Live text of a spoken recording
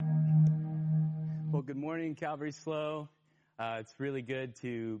Well, good morning, Calvary Slow. It's really good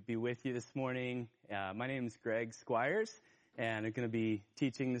to be with you this morning. My name is Greg Squires, and I'm going to be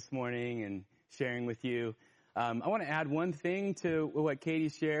teaching this morning and sharing with you. I want to add one thing to what Katie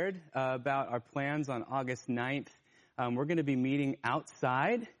shared about our plans on August 9th. We're going to be meeting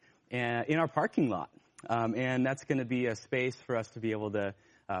outside in our parking lot, and that's going to be a space for us to be able to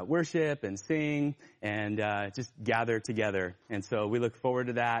worship and sing and just gather together. And so we look forward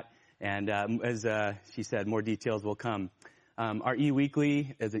to that. And as she said, more details will come. Our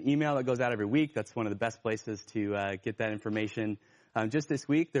e-weekly is an email that goes out every week. That's one of the best places to get that information. Just this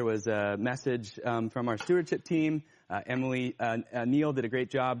week, there was a message from our stewardship team. Emily Neal did a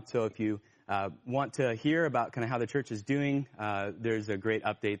great job. So if you want to hear about kind of how the church is doing, there's a great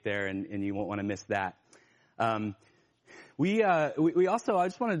update there, and you won't want to miss that. We also, I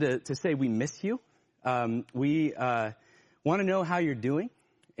just wanted to say we miss you. We want to know how you're doing.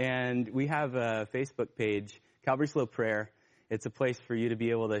 And we have a Facebook page, Calvary Slow Prayer. It's a place for you to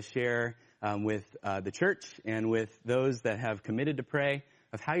be able to share with the church and with those that have committed to pray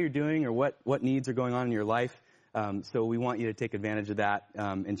of how you're doing or what needs are going on in your life. So we want you to take advantage of that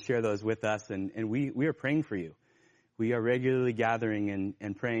and share those with us. And we are praying for you. We are regularly gathering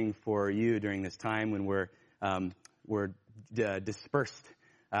and praying for you during this time when we're dispersed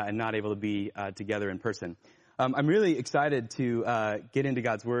and not able to be together in person. I'm really excited to get into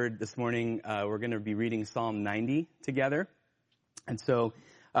God's Word this morning. We're going to be reading Psalm 90 together. And so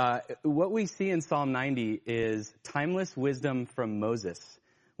what we see in Psalm 90 is timeless wisdom from Moses,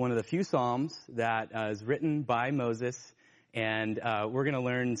 one of the few Psalms that is written by Moses. And we're going to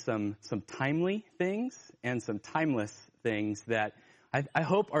learn some timely things and some timeless things that I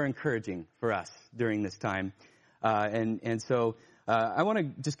hope are encouraging for us during this time. And so I want to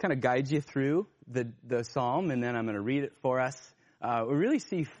just kind of guide you through the psalm, and then I'm going to read it for us. We really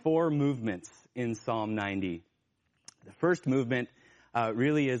see four movements in Psalm 90. The first movement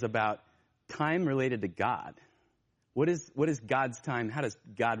really is about time related to God. What is God's time? How does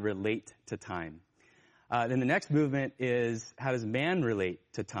God relate to time? Then the next movement is how does man relate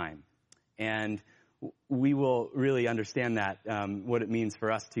to time? And we will really understand that, what it means for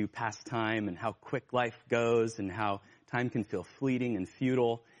us to pass time and how quick life goes and how time can feel fleeting and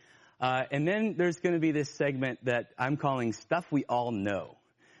futile. And then there's going to be this segment that I'm calling Stuff We All Know.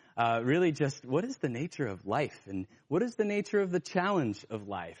 Really just what is the nature of life and what is the nature of the challenge of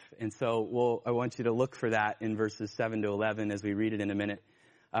life? And so I want you to look for that in verses 7 to 11 as we read it in a minute.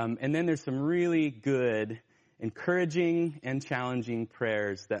 And then there's some really good, encouraging and challenging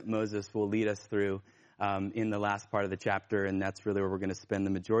prayers that Moses will lead us through in the last part of the chapter. And that's really where we're going to spend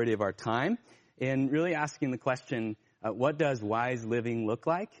the majority of our time in really asking the question, what does wise living look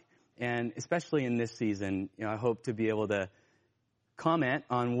like? And especially in this season, I hope to be able to comment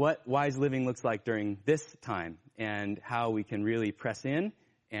on what wise living looks like during this time and how we can really press in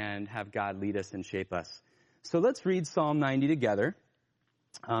and have God lead us and shape us. So let's read Psalm 90 together,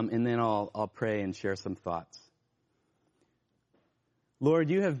 and then I'll pray and share some thoughts. Lord,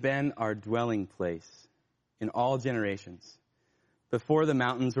 you have been our dwelling place in all generations. Before the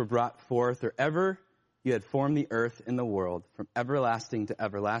mountains were brought forth, or ever you had formed the earth and the world. From everlasting to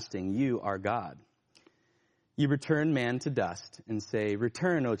everlasting, you are God. You return man to dust and say,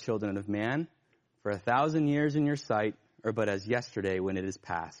 return, O children of man, for 1,000 years in your sight are but as yesterday when it is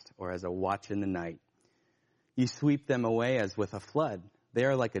past, or as a watch in the night. You sweep them away as with a flood. They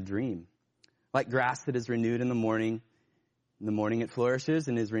are like a dream, like grass that is renewed in the morning. In the morning it flourishes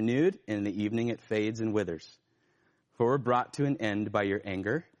and is renewed, and in the evening it fades and withers. For we're brought to an end by your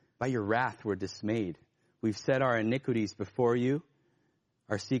anger, by your wrath we're dismayed. We've set our iniquities before you,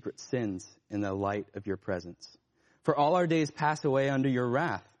 our secret sins in the light of your presence. For all our days pass away under your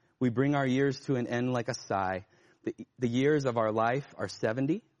wrath. We bring our years to an end like a sigh. The years of our life are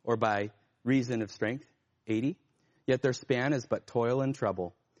 70, or by reason of strength, 80. Yet their span is but toil and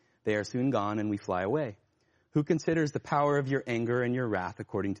trouble. They are soon gone and we fly away. Who considers the power of your anger and your wrath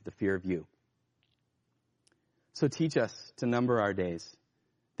according to the fear of you? So teach us to number our days,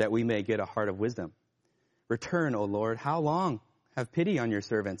 that we may get a heart of wisdom. Return, O Lord, how long? Have pity on your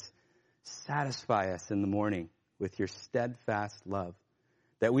servants. Satisfy us in the morning with your steadfast love,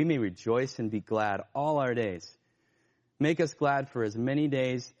 that we may rejoice and be glad all our days. Make us glad for as many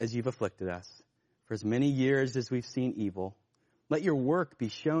days as you've afflicted us, for as many years as we've seen evil. Let your work be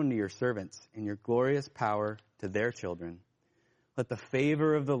shown to your servants and your glorious power to their children. Let the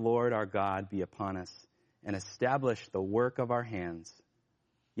favor of the Lord our God be upon us and establish the work of our hands.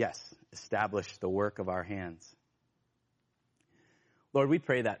 Yes, establish the work of our hands. Lord, we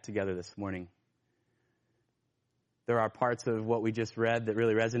pray that together this morning. there are parts of what we just read that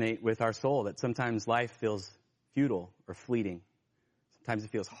really resonate with our soul, that sometimes life feels futile or fleeting. Sometimes it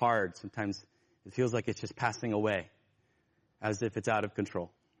feels hard. Sometimes it feels like it's just passing away, as if it's out of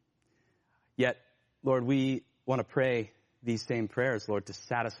control. Yet, Lord, we want to pray these same prayers, Lord, to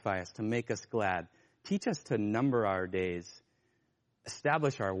satisfy us, to make us glad. Teach us to number our days.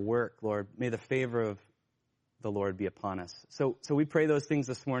 Establish our work, Lord. May the favor of the Lord be upon us. So we pray those things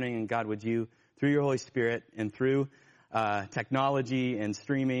this morning, and God, would you, through your Holy Spirit and through technology and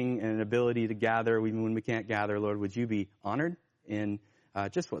streaming and an ability to gather even when we can't gather, Lord, would you be honored in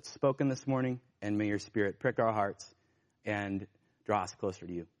just what's spoken this morning, and may your Spirit prick our hearts and draw us closer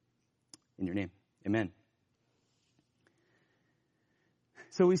to you. In your name, amen.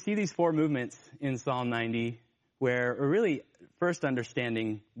 So we see these four movements in Psalm 90 where we're really first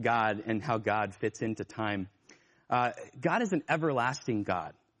understanding God and how God fits into time. God is an everlasting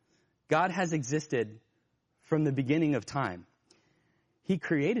God. God has existed from the beginning of time. He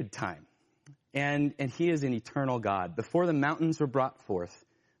created time, and he is an eternal God. Before the mountains were brought forth,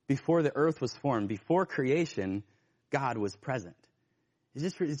 before the earth was formed, before creation, God was present. You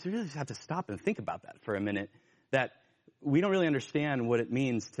really have to stop and think about that for a minute, that we don't really understand what it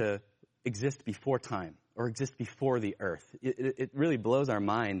means to exist before time or exist before the earth. It really blows our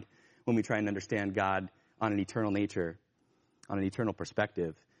mind when we try and understand God on an eternal nature, on an eternal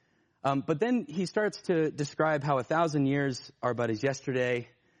perspective. But then he starts to describe how 1,000 years are but as yesterday,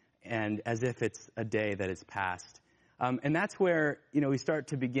 and as if it's a day that is past. And that's where, we start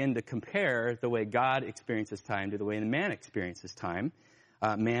to begin to compare the way God experiences time to the way the man experiences time.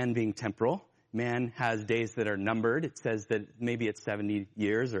 Man being temporal. Man has days that are numbered. It says that maybe it's 70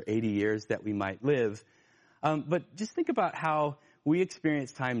 years or 80 years that we might live. But just think about how we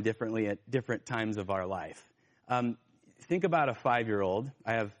experience time differently at different times of our life. Think about a 5-year-old.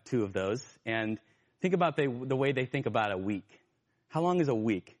 I have 2 of those. And think about the way they think about a week. How long is a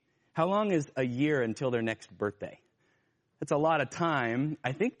week? How long is a year until their next birthday? That's a lot of time,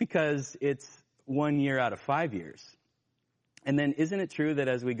 I think, because it's 1 year out of 5 years. And then isn't it true that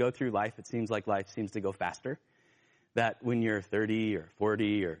as we go through life, it seems like life seems to go faster? That when you're 30 or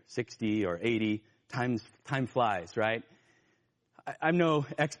 40 or 60 or 80, time flies, right? I'm no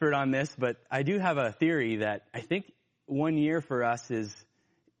expert on this, but I do have a theory that I think 1 year for us is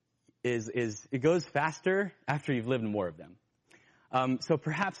it goes faster after you've lived more of them. So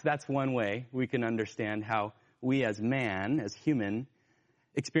perhaps that's one way we can understand how we as man, as human,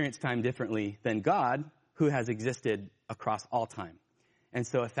 experience time differently than God, who has existed across all time. And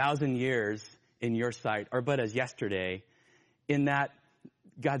so 1,000 years in your sight are but as yesterday, in that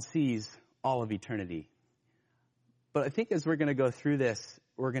God sees all of eternity. But I think as we're going to go through this,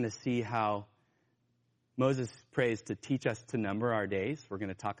 we're going to see how Moses prays to teach us to number our days. We're going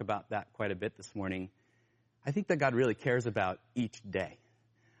to talk about that quite a bit this morning. I think that God really cares about each day.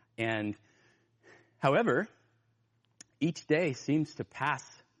 And however, each day seems to pass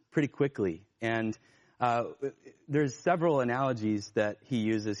pretty quickly. And there's several analogies that he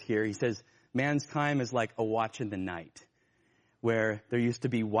uses here. He says, man's time is like a watch in the night, where there used to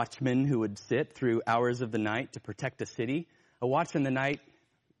be watchmen who would sit through hours of the night to protect a city. A watch in the night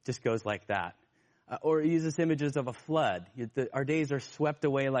just goes like that. Or he uses images of a flood. Our days are swept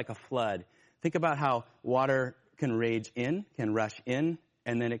away like a flood. Think about how water can rush in,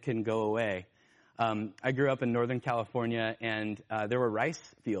 and then it can go away. I grew up in Northern California, and there were rice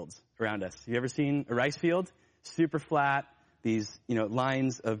fields around us. Have you ever seen a rice field? Super flat, these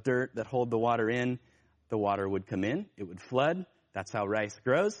lines of dirt that hold the water in. The water would come in, it would flood. That's how rice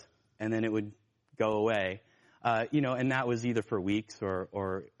grows, and then it would go away. And that was either for weeks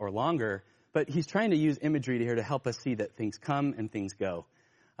or longer. But he's trying to use imagery here to help us see that things come and things go.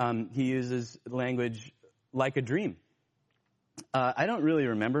 He uses language like a dream. I don't really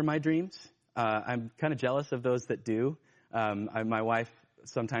remember my dreams. I'm kind of jealous of those that do. My wife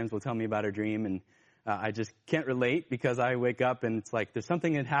sometimes will tell me about her dream, and I just can't relate because I wake up and it's like there's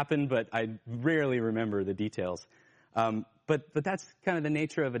something that happened, but I rarely remember the details. But that's kind of the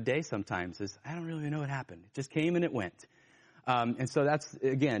nature of a day sometimes, is I don't really know what happened. It just came and it went. And so that's,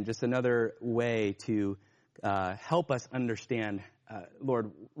 again, just another way to help us understand,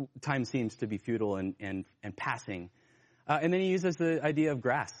 Lord, time seems to be futile and passing. And then he uses the idea of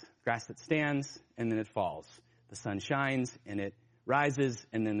grass that stands and then it falls. The sun shines and it rises,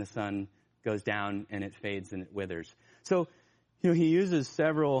 and then the sun goes down and it fades and it withers. So, he uses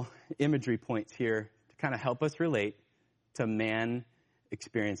several imagery points here to kind of help us relate to man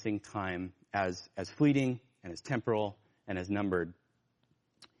experiencing time as fleeting and as temporal and as numbered.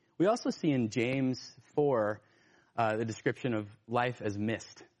 We also see in James 4 the description of life as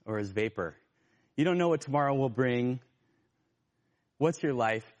mist or as vapor. You don't know what tomorrow will bring. What's your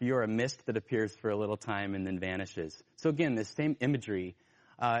life? You're a mist that appears for a little time and then vanishes. So again, this same imagery.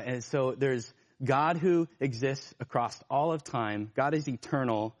 And so there's God who exists across all of time. God is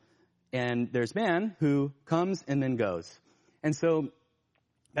eternal. And there's man who comes and then goes. And so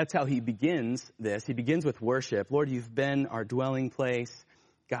that's how he begins this. He begins with worship. Lord, you've been our dwelling place.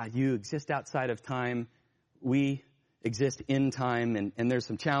 God, you exist outside of time. We exist in time. And there's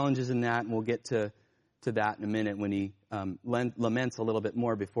some challenges in that. And we'll get to that in a minute when he laments a little bit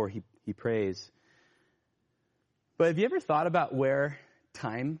more before he prays. But have you ever thought about where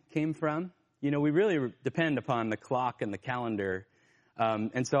time came from? You know, we really depend upon the clock and the calendar.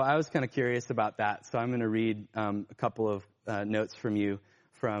 And so I was kind of curious about that. So I'm going to read a couple of notes from you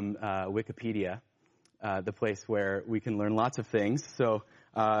from Wikipedia, the place where we can learn lots of things. So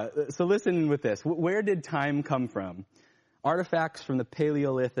listen with this. Where did time come from? Artifacts from the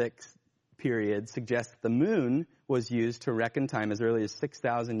Paleolithic period suggest the moon was used to reckon time as early as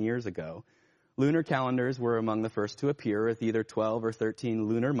 6,000 years ago. Lunar calendars were among the first to appear with either 12 or 13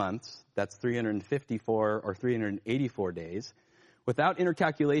 lunar months. That's 354 or 384 days. Without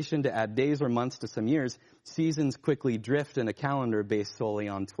intercalculation to add days or months to some years, seasons quickly drift in a calendar based solely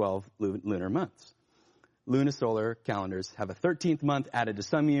on 12 lunar months. Lunisolar calendars have a 13th month added to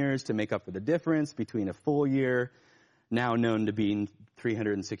some years to make up for the difference between a full year, now known to be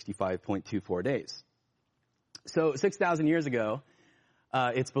 365.24 days. So 6,000 years ago,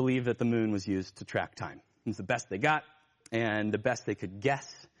 it's believed that the moon was used to track time. It's the best they got and the best they could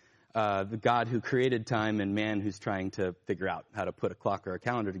guess. The God who created time and man who's trying to figure out how to put a clock or a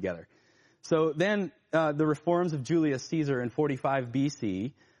calendar together. So then the reforms of Julius Caesar in 45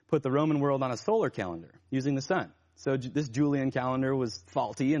 BC put the Roman world on a solar calendar using the sun. So this Julian calendar was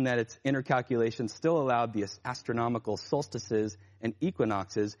faulty in that its intercalculation still allowed the astronomical solstices and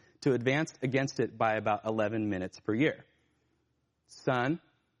equinoxes to advance against it by about 11 minutes per year. Sun,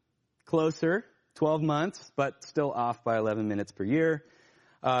 closer, 12 months, but still off by 11 minutes per year.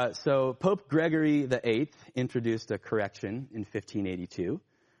 So Pope Gregory VIII introduced a correction in 1582.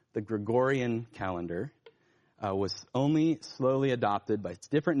 The Gregorian calendar was only slowly adopted by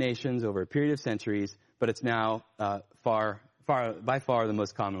different nations over a period of centuries, but it's now by far the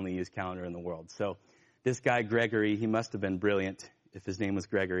most commonly used calendar in the world. So this guy Gregory, he must have been brilliant if his name was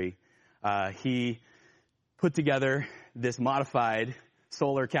Gregory. He put together this modified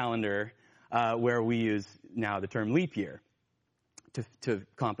solar calendar where we use now the term leap year to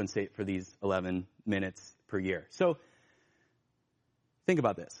compensate for these 11 minutes per year. So think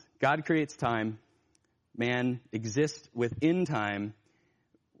about this. God creates time. Man exists within time.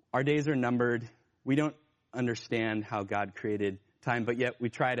 Our days are numbered. We don't understand how God created time, but yet we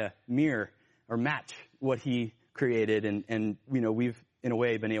try to mirror or match what he created. And you know, we've, in a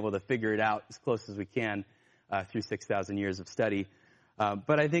way, been able to figure it out as close as we can through 6,000 years of study.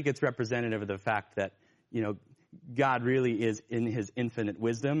 But I think it's representative of the fact that, you know, God really is in his infinite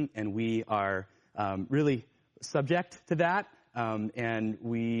wisdom, and we are really subject to that, and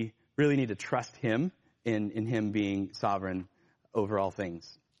we really need to trust him in him being sovereign over all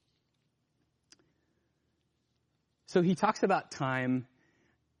things. So he talks about time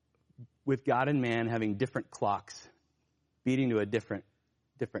with God and man having different clocks, beating to a different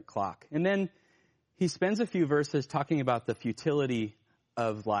clock. And then he spends a few verses talking about the futility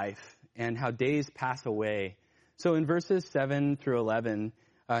of life and how days pass away. So in verses 7 through 11,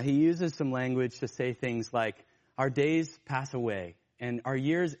 he uses some language to say things like, our days pass away and our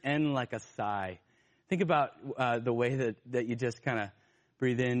years end like a sigh. Think about the way that you just kind of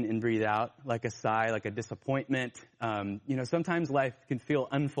breathe in and breathe out, like a sigh, like a disappointment. You know, sometimes life can feel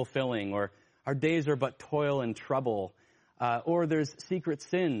unfulfilling, or our days are but toil and trouble. Or there's secret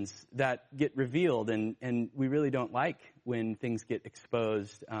sins that get revealed, and we really don't like when things get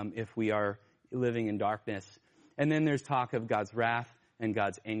exposed if we are living in darkness. And then there's talk of God's wrath and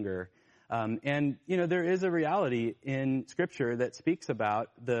God's anger. And, you know, there is a reality in Scripture that speaks about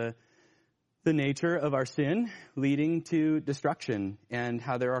the nature of our sin leading to destruction and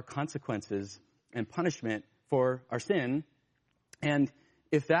how there are consequences and punishment for our sin. And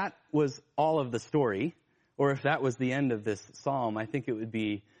if that was all of the story, or if that was the end of this psalm, I think it would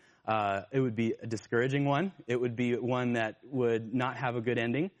be a discouraging one. It would be one that would not have a good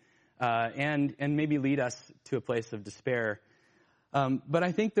ending, and maybe lead us to a place of despair. But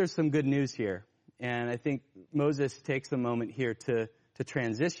I think there's some good news here, and I think Moses takes a moment here to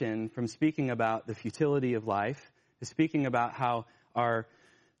transition from speaking about the futility of life to speaking about how our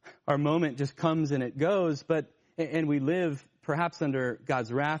moment just comes and it goes, and we live perhaps under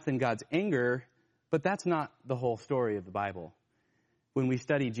God's wrath and God's anger. But that's not the whole story of the Bible. When we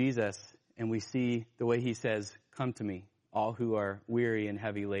study Jesus and we see the way he says, "Come to me, all who are weary and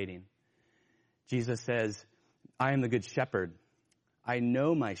heavy laden." Jesus says, "I am the good shepherd. I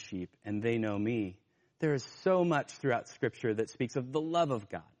know my sheep, and they know me." There is so much throughout Scripture that speaks of the love of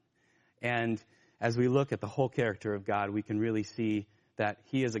God. And as we look at the whole character of God, we can really see that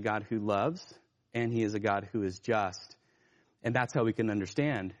he is a God who loves, and he is a God who is just. And that's how we can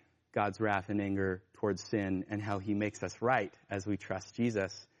understand God's wrath and anger towards sin and how he makes us right as we trust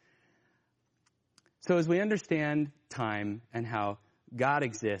Jesus. So as we understand time and how God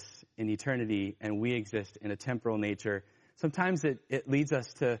exists in eternity and we exist in a temporal nature, sometimes it leads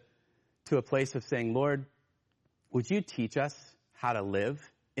us to a place of saying, "Lord, would you teach us how to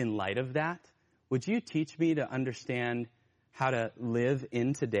live in light of that? Would you teach me to understand how to live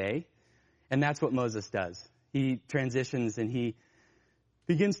in today?" And that's what Moses does. He transitions and he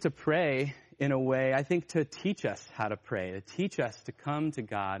begins to pray in a way, I think, to teach us how to pray, to teach us to come to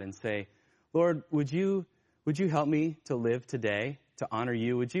God and say, "Lord, would you help me to live today, to honor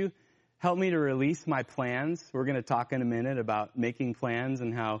you? Would you help me to release my plans?" We're going to talk in a minute about making plans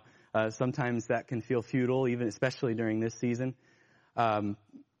and how sometimes that can feel futile, even especially during this season. And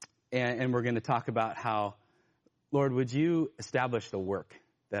we're going to talk about how, Lord, would you establish the work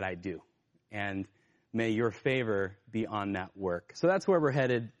that I do? And may your favor be on that work. So that's where we're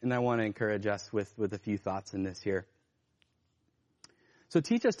headed, and I want to encourage us with a few thoughts in this here. So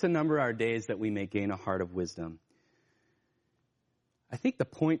teach us to number our days that we may gain a heart of wisdom. I think the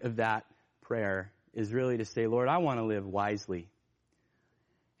point of that prayer is really to say, Lord, I want to live wisely.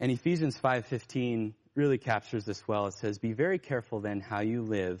 And Ephesians 5:15 really captures this well. It says, "Be very careful then how you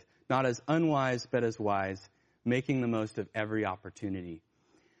live, not as unwise, but as wise, making the most of every opportunity."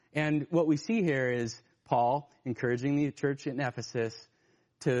 And what we see here is Paul encouraging the church in Ephesus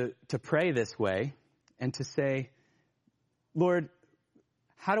to pray this way and to say, Lord,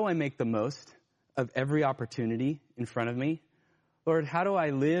 how do I make the most of every opportunity in front of me? Lord, how do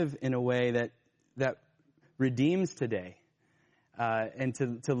I live in a way that redeems today and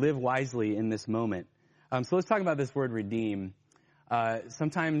to live wisely in this moment? So let's talk about this word redeem.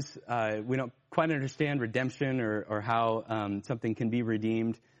 Sometimes we don't quite understand redemption or how something can be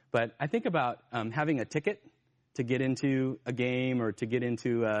redeemed. But I think about having a ticket to get into a game or to get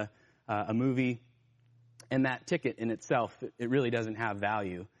into a movie. And that ticket in itself, it really doesn't have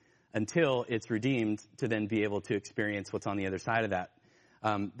value until it's redeemed to then be able to experience what's on the other side of that.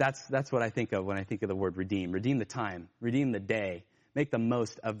 That's what I think of when I think of the word redeem. Redeem the time. Redeem the day. Make the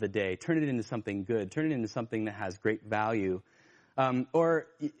most of the day. Turn it into something good. Turn it into something that has great value. Or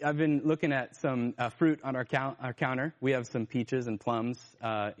I've been looking at some fruit on our counter. We have some peaches and plums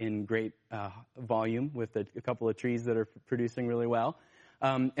in great volume with a couple of trees that are producing really well.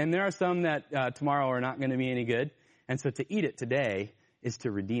 And there are some that tomorrow are not going to be any good. And so to eat it today is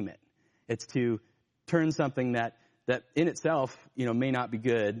to redeem it. It's to turn something that in itself, may not be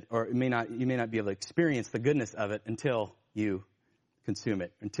good, or you may not be able to experience the goodness of it until you consume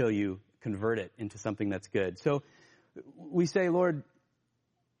it, until you convert it into something that's good. So we say, Lord,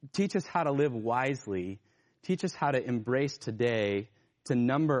 teach us how to live wisely. Teach us how to embrace today, to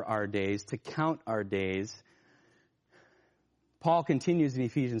number our days, to count our days. Paul continues in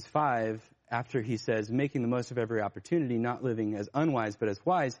Ephesians 5 after he says, making the most of every opportunity, not living as unwise but as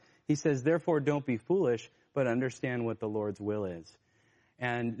wise. He says, therefore don't be foolish, but understand what the Lord's will is.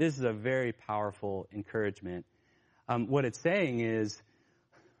 And this is a very powerful encouragement. What it's saying is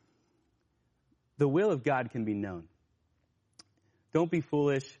the will of God can be known. Don't be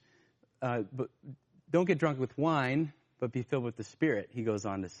foolish, but don't get drunk with wine, but be filled with the Spirit, he goes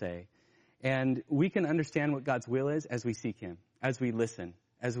on to say. And we can understand what God's will is as we seek him, as we listen,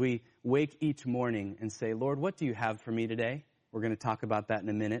 as we wake each morning and say, Lord, what do you have for me today? We're going to talk about that in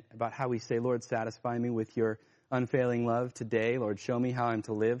a minute, about how we say, Lord, satisfy me with your unfailing love today. Lord, show me how I'm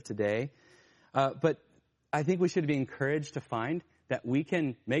to live today. But I think we should be encouraged to find that we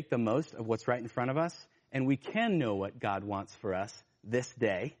can make the most of what's right in front of us, and we can know what God wants for us this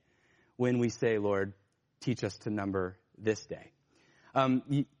day when we say, Lord, teach us to number this day.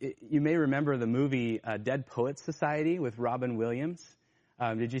 You may remember the movie Dead Poets Society with Robin Williams.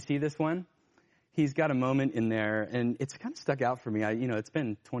 Did you see this one? He's got a moment in there, and it's kind of stuck out for me. It's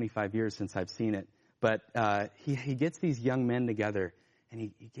been 25 years since I've seen it, but he gets these young men together, and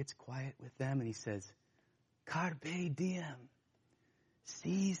he gets quiet with them, and he says, Carpe diem.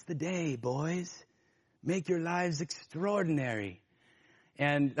 Seize the day, boys. Make your lives extraordinary.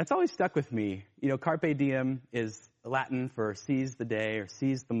 And that's always stuck with me. Carpe diem is Latin for seize the day or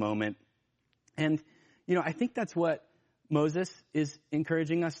seize the moment. And, I think that's what Moses is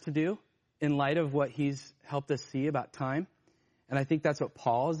encouraging us to do in light of what he's helped us see about time. And I think that's what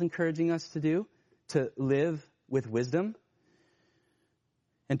Paul is encouraging us to do, to live with wisdom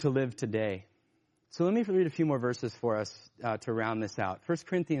and to live today. So let me read a few more verses for us to round this out. 1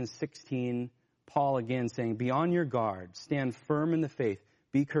 Corinthians 16, Paul again saying, be on your guard, stand firm in the faith,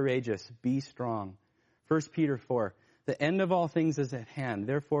 be courageous, be strong. 1 Peter 4, the end of all things is at hand.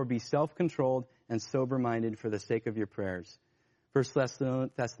 Therefore be self-controlled and sober-minded for the sake of your prayers. 1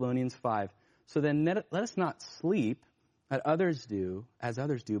 Thessalonians 5, so then let us not sleep as others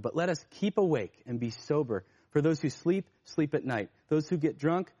do, but let us keep awake and be sober. For those who sleep, sleep at night. Those who get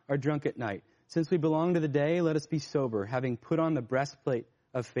drunk are drunk at night. Since we belong to the day, let us be sober, having put on the breastplate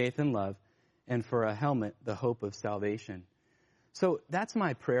of faith and love, and for a helmet, the hope of salvation. So that's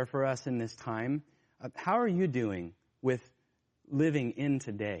my prayer for us in this time. How are you doing with living in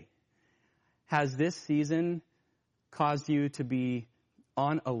today? Has this season caused you to be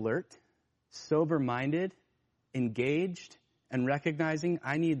on alert, sober-minded, engaged, and recognizing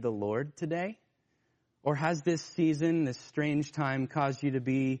I need the Lord today? Or has this season, this strange time, caused you to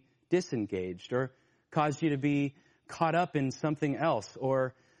be disengaged or caused you to be caught up in something else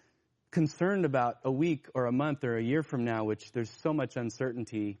or concerned about a week or a month or a year from now, which there's so much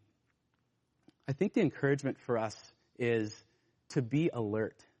uncertainty? I think the encouragement for us is to be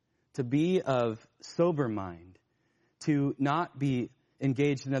alert, to be of sober mind, to not be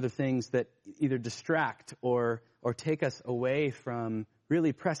engaged in other things that either distract or take us away from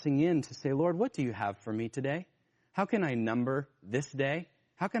really pressing in to say, Lord, what do you have for me today? How can I number this day?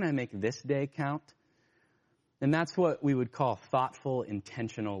 How can I make this day count? And that's what we would call thoughtful,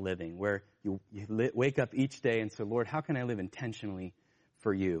 intentional living, where you wake up each day and say, Lord, how can I live intentionally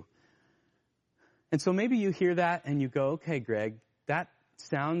for you? And so maybe you hear that and you go, okay, Greg, that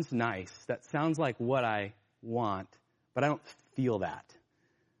sounds nice. That sounds like what I want, but I don't feel that.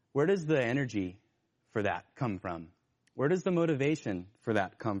 Where does the energy for that come from? Where does the motivation for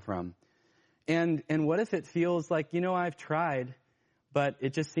that come from? And what if it feels like, I've tried, but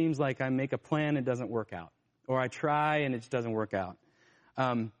it just seems like I make a plan, it doesn't work out. Or I try and it just doesn't work out.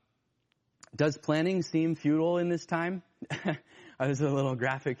 Does planning seem futile in this time? There's a little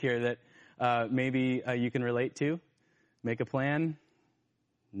graphic here that maybe you can relate to. Make a plan?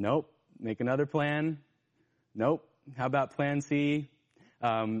 Nope. Make another plan? Nope. How about plan C?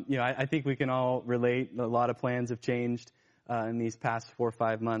 I think we can all relate. A lot of plans have changed in these past 4 or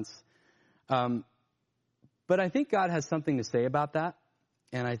 5 months. But I think God has something to say about that.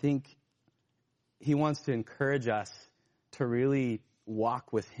 And I think he wants to encourage us to really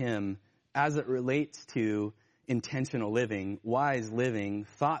walk with him as it relates to intentional living, wise living,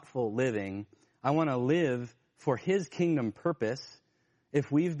 thoughtful living. I want to live for his kingdom purpose.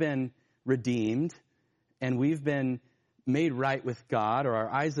 If we've been redeemed and we've been made right with God, or our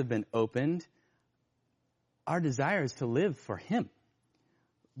eyes have been opened, our desire is to live for him.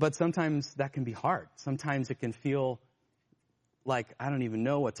 But sometimes that can be hard. Sometimes it can feel like I don't even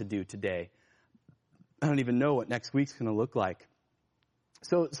know what to do today. I don't even know what next week's going to look like.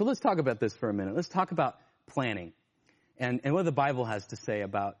 So let's talk about this for a minute. Let's talk about planning and what the Bible has to say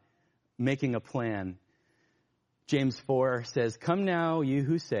about making a plan. James 4 says, "Come now, you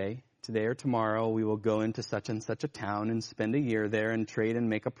who say, today or tomorrow we will go into such and such a town and spend a year there and trade and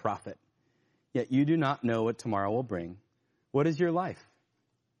make a profit. Yet you do not know what tomorrow will bring. What is your life?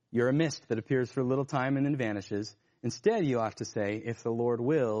 You're a mist that appears for a little time and then vanishes. Instead, you ought to say, if the Lord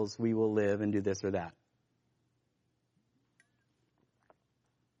wills, we will live and do this or that."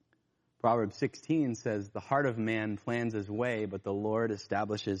 Proverbs 16 says, "The heart of man plans his way, but the Lord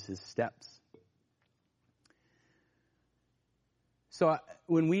establishes his steps." So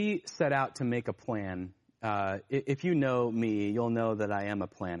when we set out to make a plan, if you know me, you'll know that I am a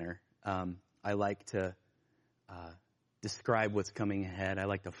planner. I like to describe what's coming ahead. I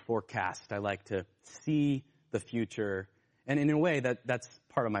like to forecast. I like to see the future. And in a way, that's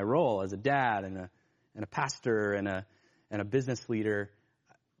part of my role as a dad and a pastor and a business leader.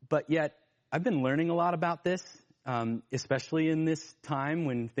 But yet, I've been learning a lot about this, especially in this time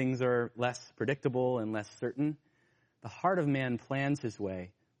when things are less predictable and less certain. The heart of man plans his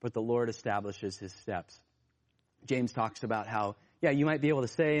way, but the Lord establishes his steps. James talks about how, you might be able to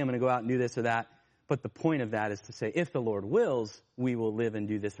say, I'm going to go out and do this or that, but the point of that is to say, if the Lord wills, we will live and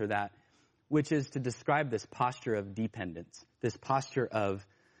do this or that, which is to describe this posture of dependence, this posture of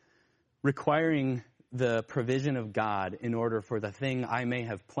requiring the provision of God in order for the thing I may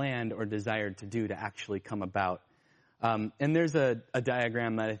have planned or desired to do to actually come about. And there's a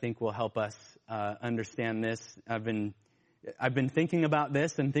diagram that I think will help us understand this. I've been thinking about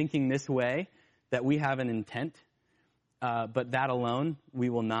this and thinking this way, that we have an intent, but that alone we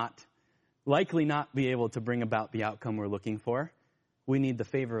will likely not be able to bring about the outcome we're looking for. we need the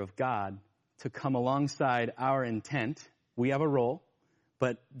favor of God to come alongside our intent. We have a role,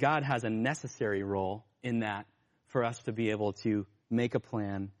 but God has a necessary role in that for us to be able to make a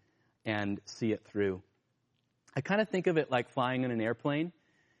plan and see it through. I kind of think of it like flying in an airplane.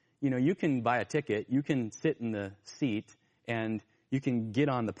 You know, you can buy a ticket, you can sit in the seat, and you can get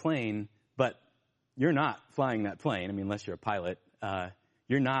on the plane, but you're not flying that plane. I mean, unless you're a pilot.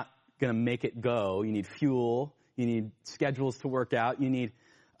 You're not going to make it go. You need fuel. You need schedules to work out. You need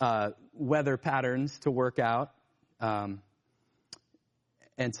weather patterns to work out. And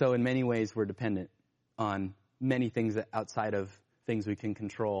so in many ways, we're dependent on many things outside of things we can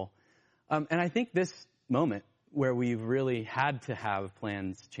control. And I think this moment where we've really had to have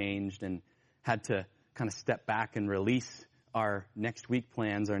plans changed and had to kind of step back and release our next week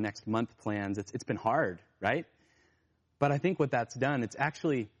plans, our next month plans, it's been hard, right? But I think what that's done, it's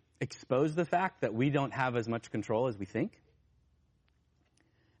actually exposed the fact that we don't have as much control as we think.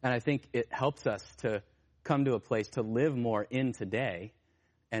 And I think it helps us to come to a place to live more in today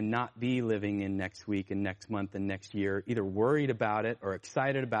and not be living in next week and next month and next year, either worried about it or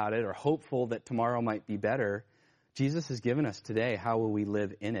excited about it or hopeful that tomorrow might be better. Jesus has given us today. How will we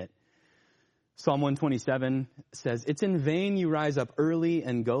live in it? Psalm 127 says, "It's in vain you rise up early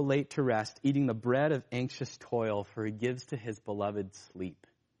and go late to rest, eating the bread of anxious toil, for he gives to his beloved sleep."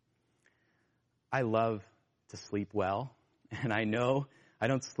 I love to sleep well, and I know I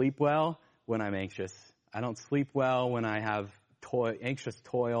don't sleep well when I'm anxious. I don't sleep well when I have anxious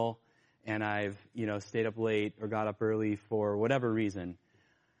toil and I've, stayed up late or got up early for whatever reason.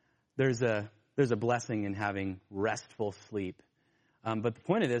 There's a blessing in having restful sleep. But the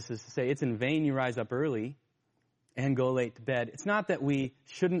point of this is to say it's in vain you rise up early and go late to bed. It's not that we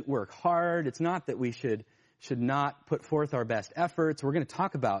shouldn't work hard. It's not that we should not put forth our best efforts. We're going to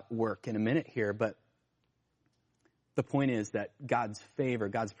talk about work in a minute here, but the point is that God's favor,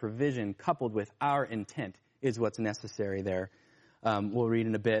 God's provision, coupled with our intent is what's necessary there. We'll read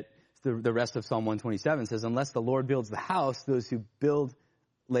in a bit. The rest of Psalm 127 says, "Unless the Lord builds the house, those who build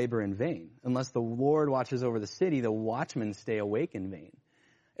labor in vain. Unless the Lord watches over the city, the watchmen stay awake in vain."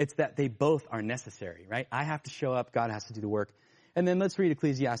 It's that they both are necessary, right? I have to show up. God has to do the work. And then let's read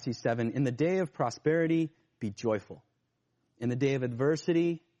Ecclesiastes 7. "In the day of prosperity, be joyful. In the day of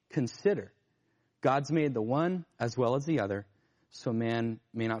adversity, consider. God's made the one as well as the other, so man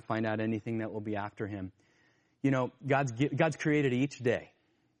may not find out anything that will be after him." God's created each day.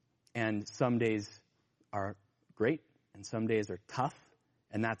 And some days are great, and some days are tough.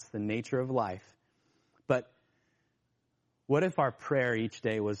 And that's the nature of life. But what if our prayer each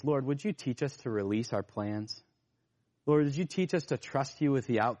day was, "Lord, would you teach us to release our plans? Lord, would you teach us to trust you with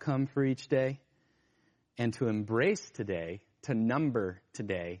the outcome for each day and to embrace today, to number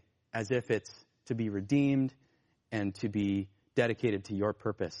today as if it's to be redeemed and to be dedicated to your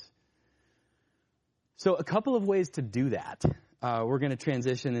purpose?" So a couple of ways to do that. We're going to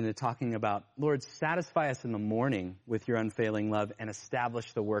transition into talking about, Lord, satisfy us in the morning with your unfailing love and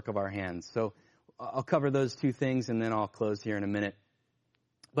establish the work of our hands. So I'll cover those two things and then I'll close here in a minute.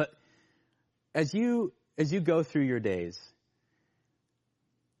 But as you go through your days,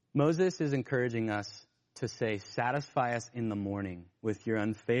 Moses is encouraging us to say, "Satisfy us in the morning with your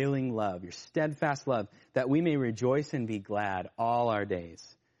unfailing love, your steadfast love, that we may rejoice and be glad all our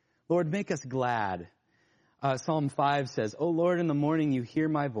days." Lord, make us glad. Psalm 5 says, "O Lord, in the morning you hear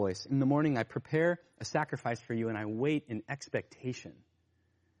my voice. In the morning I prepare a sacrifice for you and I wait in expectation."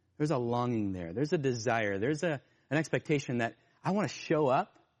 There's a longing there. There's a desire. There's an expectation that I want to show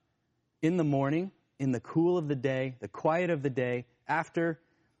up in the morning, in the cool of the day, the quiet of the day, after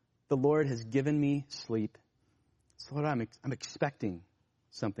the Lord has given me sleep. So Lord, I'm expecting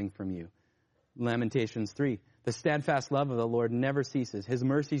something from you. Lamentations 3. "The steadfast love of the Lord never ceases. His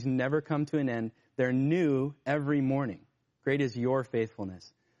mercies never come to an end. They're new every morning. Great is your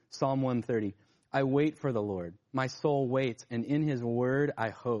faithfulness." Psalm 130. "I wait for the Lord. My soul waits, and in his word I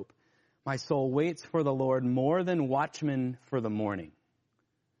hope. My soul waits for the Lord more than watchmen for the morning."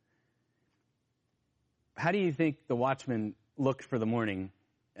 How do you think the watchmen looked for the morning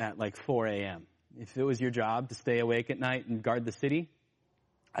at like 4 a.m.? If it was your job to stay awake at night and guard the city,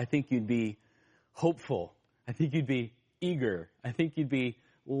 I think you'd be hopeful. I think you'd be eager. I think you'd be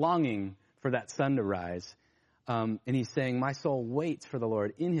longing for that sun to rise. And he's saying, "My soul waits for the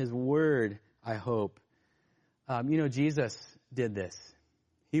Lord. In his word, I hope." Jesus did this.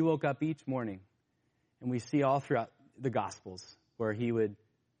 He woke up each morning, and we see all throughout the Gospels where he would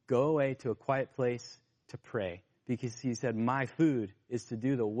go away to a quiet place to pray because he said, "My food is to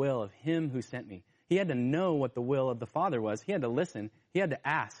do the will of him who sent me." He had to know what the will of the Father was. He had to listen. He had to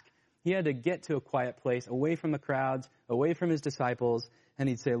ask. He had to get to a quiet place, away from the crowds, away from his disciples, and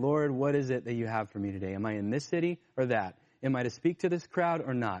he'd say, Lord, what is it that you have for me today? Am I in this city or that? Am I to speak to this crowd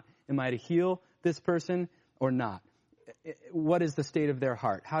or not? Am I to heal this person or not? What is the state of their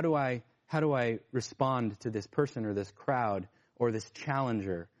heart? How do I respond to this person or this crowd or this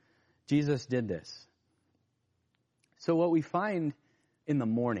challenger? Jesus did this. So what we find in the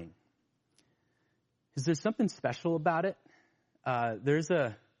morning is there's something special about it. There's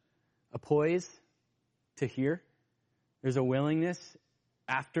a poise to hear. There's a willingness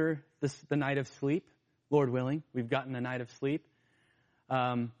after the night of sleep, Lord willing, we've gotten a night of sleep,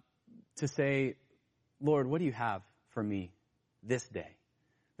 to say, Lord, what do you have for me this day?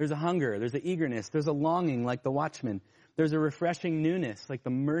 There's a hunger, there's an eagerness, there's a longing like the watchman. There's a refreshing newness like the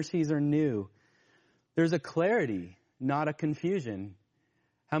mercies are new. There's a clarity, not a confusion.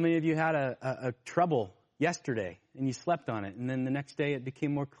 How many of you had a trouble yesterday and you slept on it and then the next day it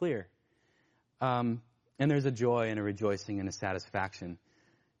became more clear? And there's a joy and a rejoicing and a satisfaction.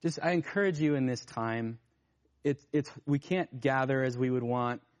 I encourage you in this time, we can't gather as we would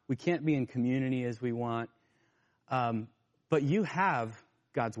want. We can't be in community as we want. But you have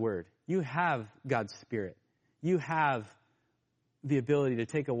God's Word. You have God's Spirit. You have the ability to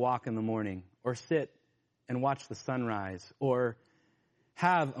take a walk in the morning or sit and watch the sunrise or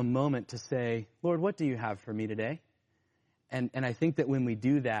have a moment to say, Lord, what do you have for me today? And I think that when we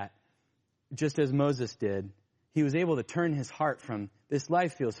do that, just as Moses did, he was able to turn his heart from this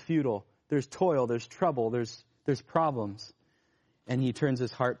life feels futile. There's toil, there's trouble, there's problems. And he turns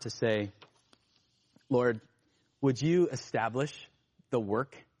his heart to say, Lord, would you establish the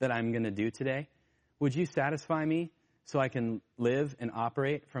work that I'm going to do today? Would you satisfy me so I can live and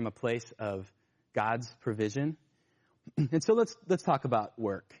operate from a place of God's provision? And so let's talk about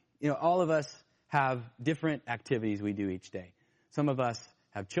work. All of us have different activities we do each day. Some of us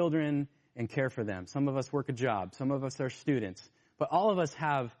have children and care for them. Some of us work a job. Some of us are students. But all of us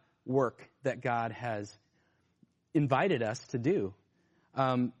have work that God has invited us to do.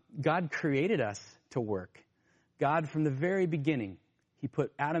 God created us to work. God, from the very beginning, he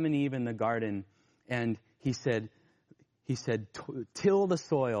put Adam and Eve in the garden, and he said, till the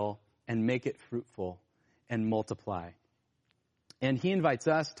soil and make it fruitful and multiply. And he invites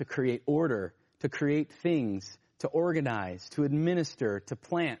us to create order, to create things, to organize, to administer, to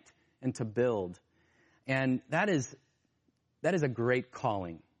plant, and to build. And that is a great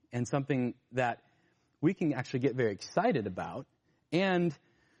calling and something that we can actually get very excited about and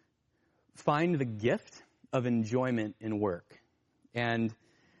find the gift of enjoyment in work. And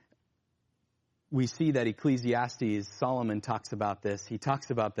we see that Ecclesiastes, Solomon talks about this. He talks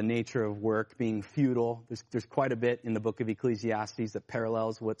about the nature of work being futile. There's quite a bit in the book of Ecclesiastes that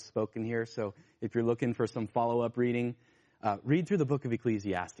parallels what's spoken here. So if you're looking for some follow-up reading, read through the book of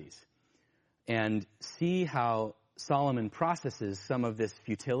Ecclesiastes and see how Solomon processes some of this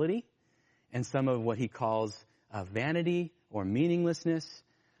futility and some of what he calls vanity or meaninglessness.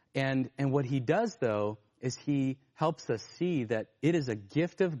 And what he does, though, is he helps us see that it is a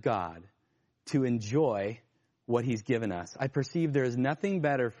gift of God to enjoy what he's given us. I perceive there is nothing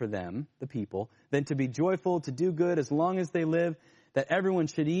better for them, the people, than to be joyful, to do good as long as they live, that everyone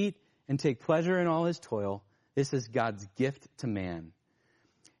should eat and take pleasure in all his toil. This is God's gift to man.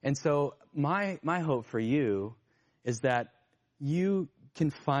 And so my hope for you is that you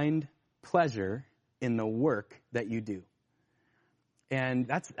can find pleasure in the work that you do. And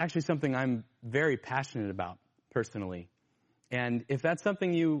that's actually something I'm very passionate about personally. And if that's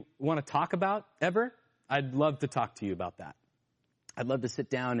something you want to talk about ever, I'd love to talk to you about that. I'd love to sit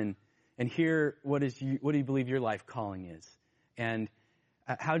down and hear what do you believe your life calling is, and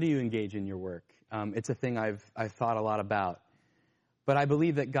how do you engage in your work. It's a thing I've thought a lot about. But I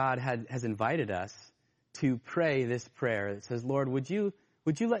believe that God has invited us to pray this prayer that says, Lord, would you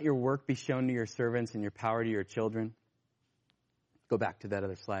let your work be shown to your servants and your power to your children? Go back to that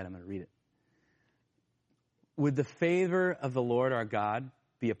other slide. I'm going to read it. Would the favor of the Lord our God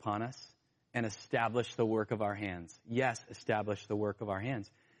be upon us and establish the work of our hands? Yes, establish the work of our hands.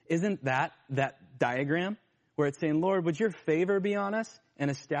 Isn't that diagram where it's saying, Lord, would your favor be on us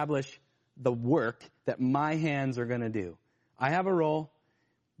and establish the work that my hands are going to do? I have a role,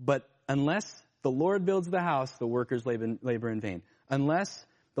 but unless the Lord builds the house, the workers labor in vain. Unless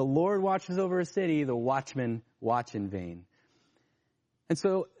the Lord watches over a city, the watchmen watch in vain. And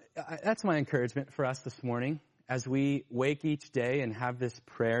so that's my encouragement for us this morning as we wake each day and have this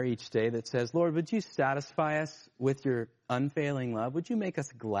prayer each day that says, Lord, would you satisfy us with your unfailing love? Would you make us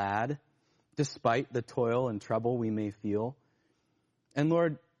glad despite the toil and trouble we may feel? And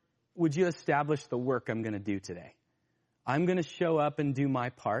Lord, would you establish the work I'm going to do today? I'm going to show up and do my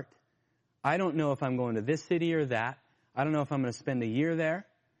part. I don't know if I'm going to this city or that. I don't know if I'm going to spend a year there.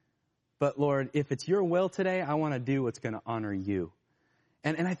 But Lord, if it's your will today, I want to do what's going to honor you.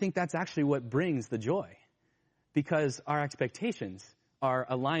 And I think that's actually what brings the joy, because our expectations are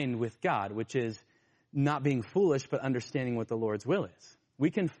aligned with God, which is not being foolish, but understanding what the Lord's will is. We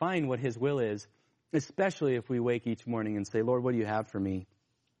can find what his will is, especially if we wake each morning and say, Lord, what do you have for me?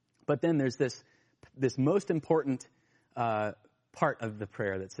 But then there's this most important part of the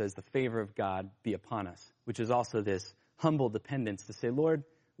prayer that says, the favor of God be upon us, which is also this humble dependence to say, Lord,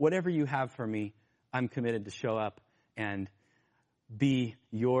 whatever you have for me, I'm committed to show up and be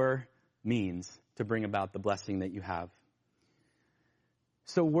your means to bring about the blessing that you have.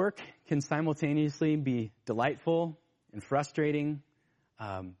 So work can simultaneously be delightful and frustrating.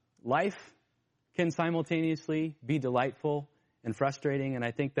 Life can simultaneously be delightful and frustrating. And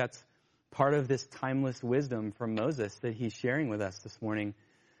I think that's part of this timeless wisdom from Moses that he's sharing with us this morning,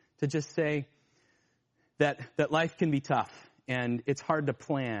 to just say that life can be tough and it's hard to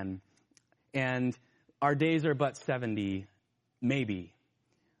plan and our days are but 70, maybe.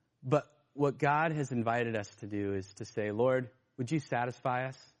 But what God has invited us to do is to say, Lord, would you satisfy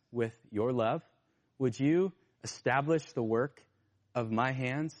us with your love? Would you establish the work of my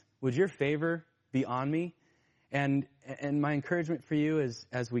hands? Would your favor be on me? And my encouragement for you is,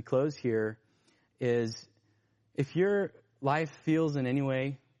 as we close here, is if your life feels in any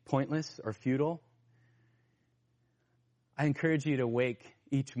way pointless or futile, I encourage you to wake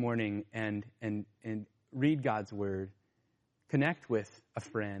each morning and read God's word, connect with a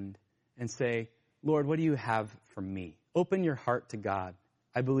friend, and say, Lord, what do you have for me? Open your heart to God.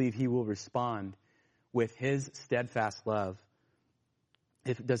 I believe he will respond with his steadfast love.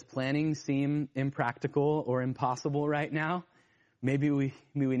 Does planning seem impractical or impossible right now? Maybe we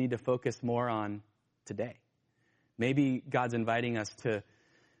need to focus more on today. Maybe God's inviting us to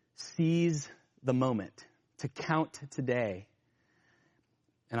seize the moment, to count today.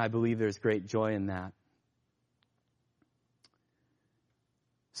 And I believe there's great joy in that.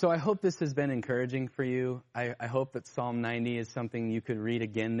 So I hope this has been encouraging for you. I hope that Psalm 90 is something you could read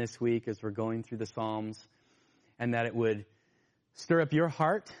again this week as we're going through the Psalms, and that it would stir up your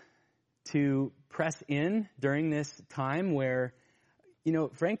heart to press in during this time where,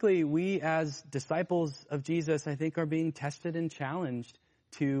 frankly, we as disciples of Jesus, I think, are being tested and challenged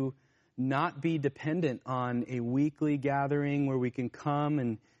to not be dependent on a weekly gathering where we can come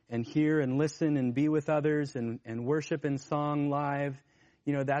and hear and listen and be with others and worship in song live.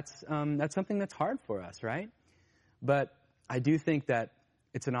 That's something that's hard for us, right? But I do think that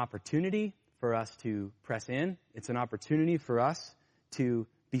it's an opportunity for us to press in. It's an opportunity for us to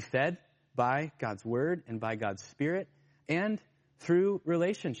be fed by God's word and by God's Spirit, and through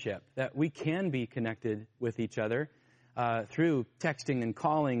relationship, that we can be connected with each other through texting and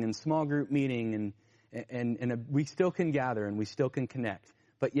calling and small group meeting, and we still can gather and we still can connect.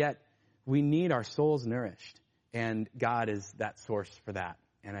 But yet we need our souls nourished. And God is that source for that.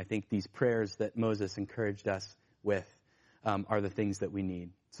 And I think these prayers that Moses encouraged us with are the things that we need.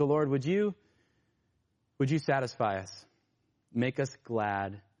 So Lord, would you satisfy us? Make us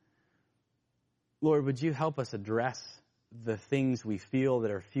glad. Lord, would you help us address the things we feel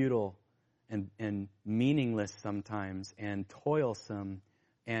that are futile and meaningless sometimes, and toilsome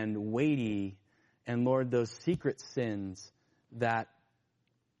and weighty, and Lord, those secret sins that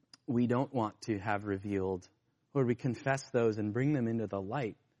we don't want to have revealed. Lord, we confess those and bring them into the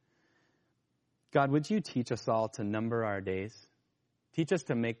light. God, would you teach us all to number our days? Teach us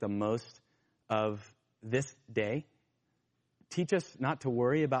to make the most of this day. Teach us not to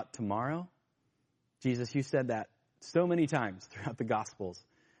worry about tomorrow. Jesus, you said that so many times throughout the Gospels,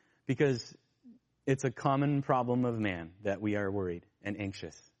 because it's a common problem of man that we are worried and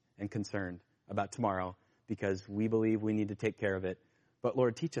anxious and concerned about tomorrow because we believe we need to take care of it. But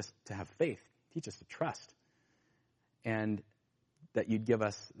Lord, teach us to have faith. Teach us to trust. And that you'd give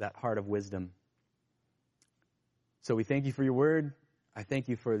us that heart of wisdom. So we thank you for your word. I thank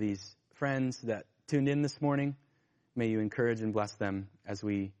you for these friends that tuned in this morning. May you encourage and bless them as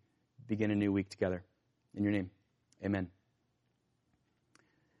we begin a new week together. In your name, amen.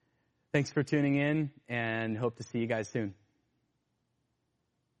 Thanks for tuning in, and hope to see you guys soon.